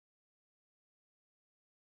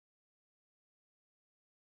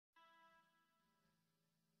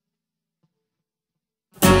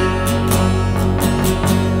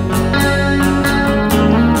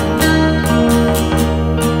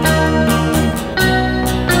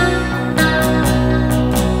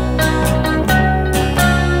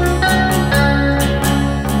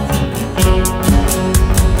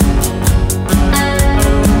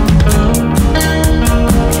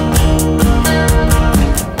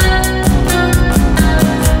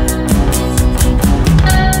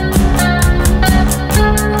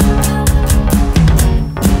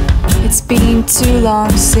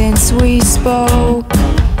spoke.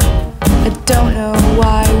 I don't know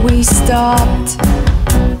why we stopped.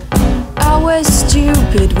 I was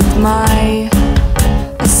stupid with my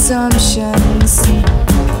assumptions.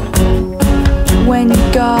 When you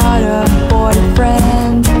got a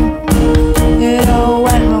boyfriend, it all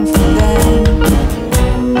went wrong from then.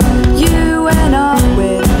 You went up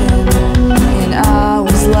with him and I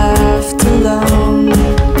was left alone.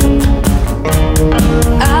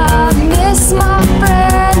 I miss my friend.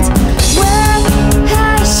 Where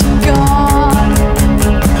has she gone?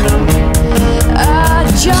 I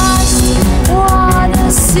just wanna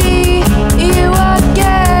see you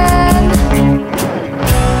again.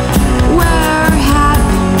 Where have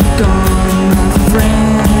you gone, my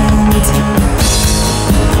friend?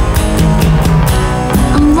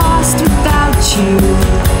 I'm lost without you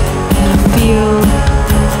and I feel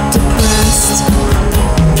depressed.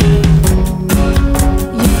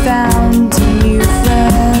 You found a new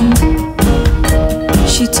friend.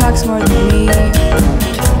 She talks more than me,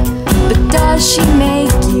 but does she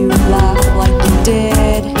make you laugh like you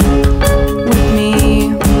did with me?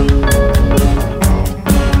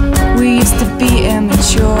 We used to be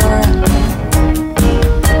immature,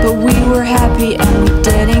 but we were happy and we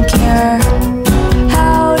didn't care.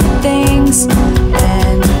 How did things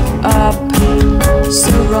end up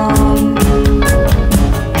so wrong?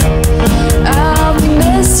 I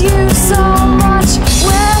miss you so much.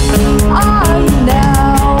 Where are you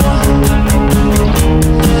now?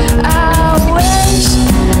 I wish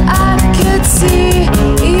I could see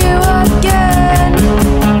you again.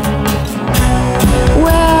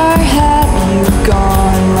 Where have you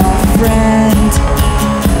gone, my friend?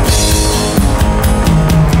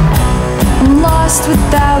 I'm lost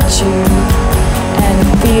without you and I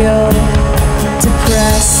feel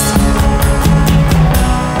depressed.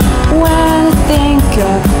 When I think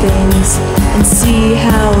of things and see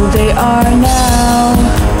how they are now,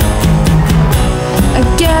 I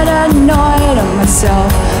get annoyed at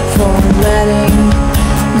myself for letting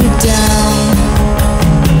you down.